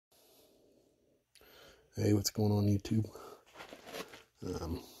Hey, what's going on YouTube?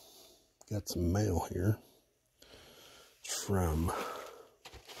 Got some mail here. It's from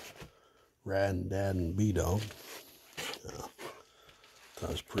Rad and Dad and B-Dog. Thought it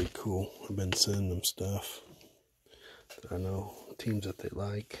was pretty cool. I've been sending them stuff that I know, teams that they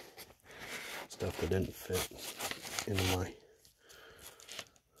like, stuff that didn't fit into my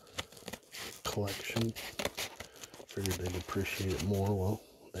collection. Figured they'd appreciate it more. Well,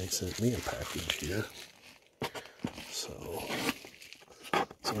 they sent me a package here. So,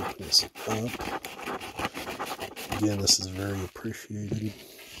 let's open this up. Again, this is very appreciated.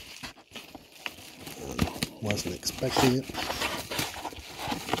 Wasn't expecting it.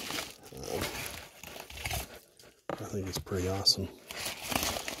 I think it's pretty awesome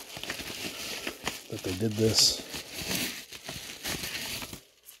that they did this.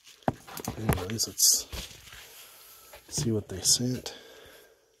 Anyways, let's see what they sent.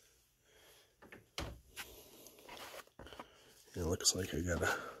 It looks like I got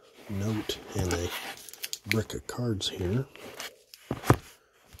a note and a brick of cards here,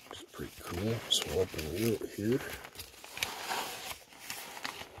 which is pretty cool. So I'll open the note here.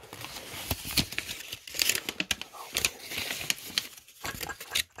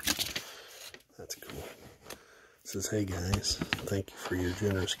 That's cool. It says, "Hey guys, thank you for your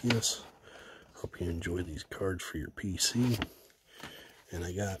generous gifts. Hope you enjoy these cards for your PC." And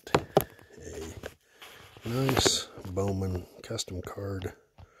I got a nice Bowman custom card,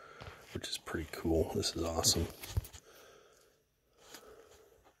 which is pretty cool. This is awesome.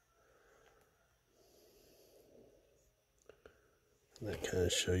 And that kind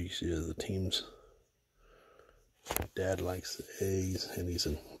of shows you the teams. Dad likes the A's, and he's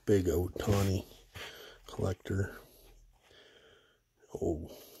a big Ohtani collector. Oh,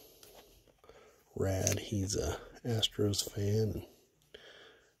 Rad, he's a Astros fan. And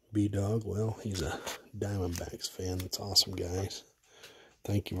B-Dog, well, he's a Diamondbacks fan. That's awesome, guys.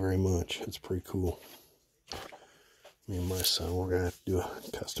 Thank you very much. It's pretty cool. Me and my son, we're going to have to do a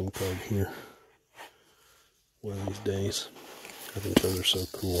custom card here one of these days. I think those are so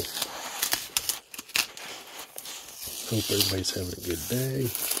cool. Hope everybody's having a good day.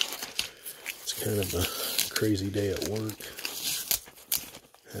 It's kind of a crazy day at work.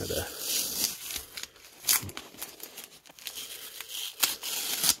 Had a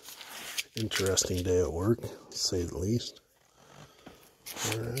interesting day at work, to say the least.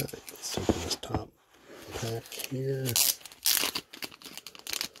 Alright, let's open this top pack here.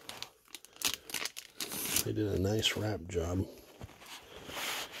 They did a nice wrap job.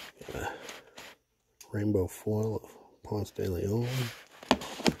 Got a rainbow foil of Ponce de Leon.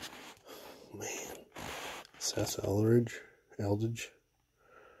 Man. Seth Eldridge.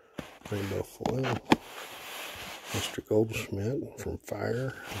 Rainbow foil. Mr. Goldschmidt from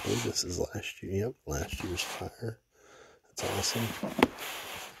Fire. I believe this is last year. Yep, last year's Fire. That's awesome.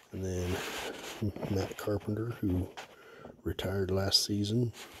 And then Matt Carpenter, who retired last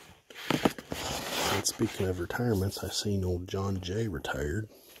season. And speaking of retirements, I've seen old John Jay retired.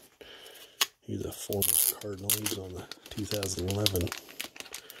 He's a former Cardinal. He's on the 2011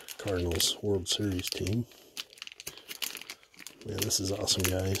 Cardinals World Series team. Man, this is awesome,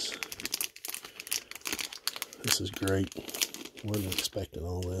 guys. This is great. Wasn't expecting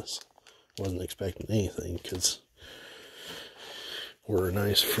all this. Wasn't expecting anything, because we're a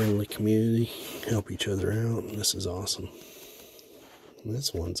nice, friendly community. Help each other out, and this is awesome. And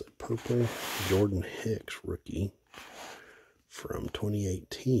this one's a purple Jordan Hicks rookie from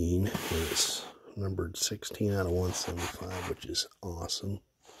 2018. And it's numbered 16 out of 175, which is awesome.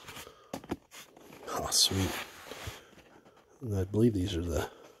 Oh, sweet. And I believe these are the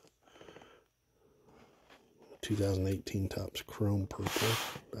 2018 Topps Chrome Purple.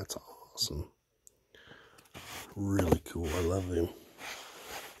 That's awesome. Really cool. I love them.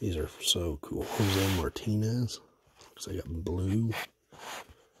 These are so cool. Jose Martinez. Looks like a blue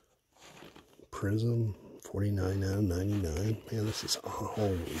Prism. 49 out of 99. Man, this is,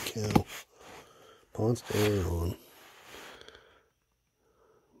 holy cow. Ponce de Leon.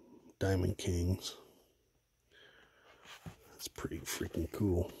 Diamond Kings. That's pretty freaking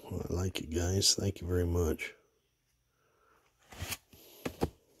cool. I like it, guys. Thank you very much.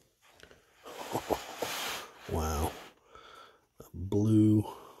 Wow. A blue,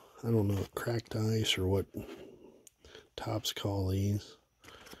 I don't know, cracked ice or what Topps call these.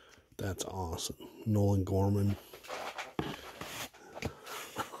 That's awesome. Nolan Gorman.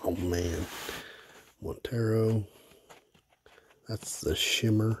 Oh man. Montero. That's the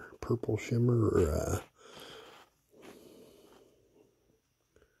shimmer, purple shimmer, or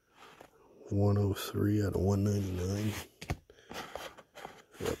 103 out of 199.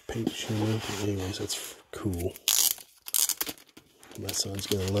 paint shimmer. But anyways, that's cool. My son's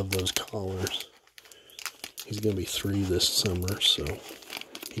going to love those collars. He's going to be 3 this summer, so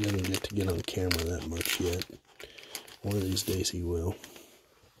he doesn't get to get on camera that much yet. One of these days he will.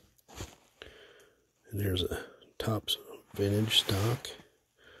 And there's a Topps vintage stock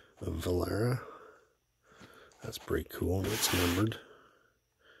of Valera. That's pretty cool, and it's numbered.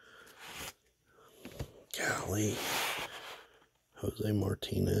 Golly. Jose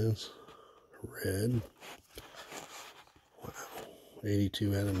Martinez. Red. Wow.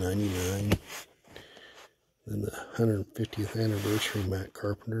 82 out of 99. Then the 150th anniversary Matt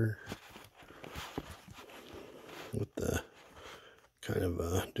Carpenter. With the kind of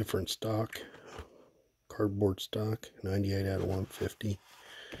a different stock. Cardboard stock. 98 out of 150.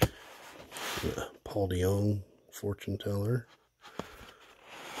 Paul DeYoung fortune teller.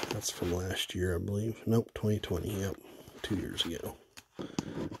 That's from last year, I believe. Nope, 2020. Yep, 2 years ago.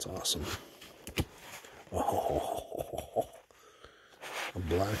 That's awesome. Oh, a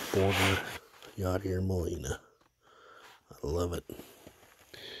black border Yadier Molina. I love it.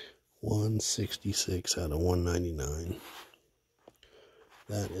 166 out of 199.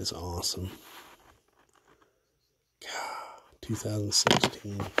 That is awesome. God,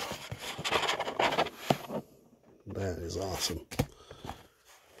 2016. That is awesome.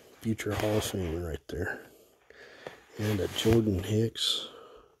 Future Hall of Famer right there. And a Jordan Hicks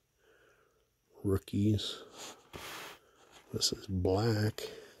rookies. This is black.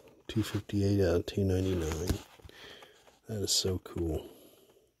 258 out of 299. That is so cool.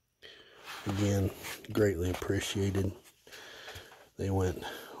 Again, greatly appreciated. They went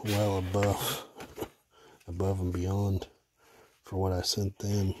well above and beyond for what I sent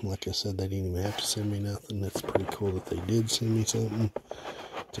them. Like I said, they didn't even have to send me nothing. It's pretty cool that they did send me something.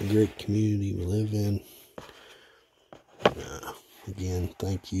 It's a great community we live in. Again,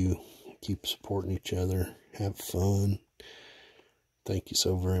 thank you. Keep supporting each other. Have fun. Thank you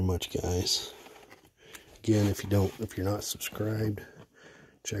so very much, guys. Again, if you're not subscribed,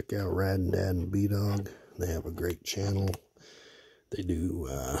 check out Rad and Dad and B-Dog. They have a great channel. They do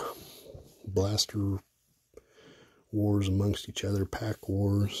blaster wars amongst each other, pack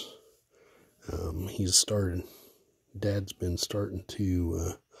wars. Dad's been starting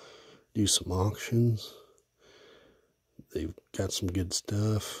to do some auctions. They've got some good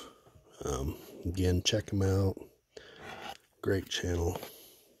stuff. Again, check them out. Great channel.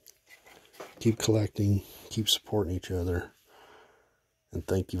 Keep collecting, keep supporting each other. And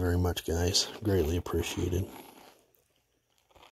thank you very much, guys. Greatly appreciated.